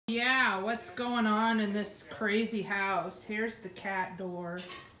Yeah, what's going on in this crazy house? Here's the cat door.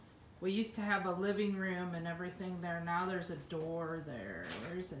 We used to have a living room and everything there. Now there's a door there.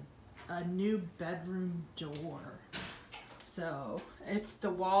 There's a new bedroom door. So the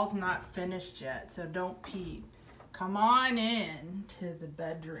wall's not finished yet, so don't peek. Come on in to the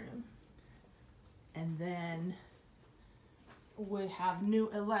bedroom. And then we have new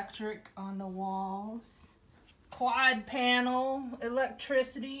electric on the walls. Quad panel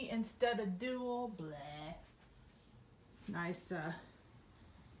electricity instead of dual. Blah. Nice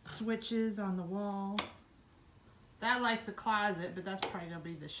switches on the wall. That lights the closet, but that's probably gonna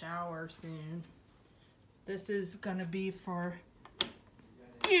be the shower soon. This is gonna be for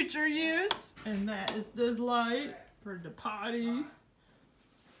future use, and that is this light for the potty.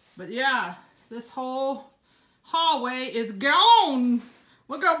 But yeah, this whole hallway is gone.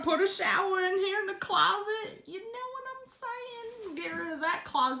 We're gonna put a shower in here in the closet. You know what I'm saying? Get rid of that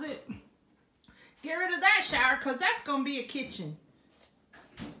closet. Get rid of that shower, because that's gonna be a kitchen.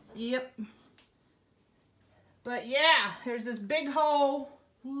 Yep. But yeah, there's this big hole.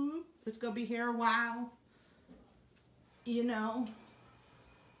 It's gonna be here a while. You know,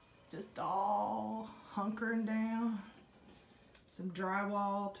 just all hunkering down. Some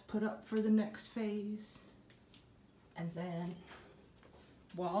drywall to put up for the next phase. And then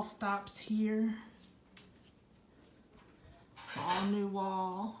wall stops here. All new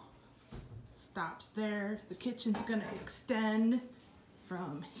wall stops there. The kitchen's gonna extend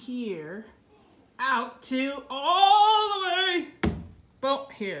from here out to all the way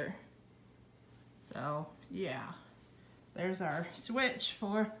about here. So yeah, there's our switch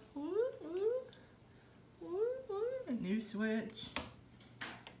for a new switch.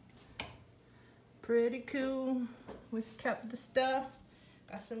 Pretty cool. We've kept the stuff.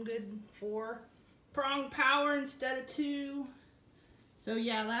 Got some good 4-prong power instead of 2. So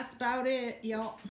yeah, that's about it, y'all.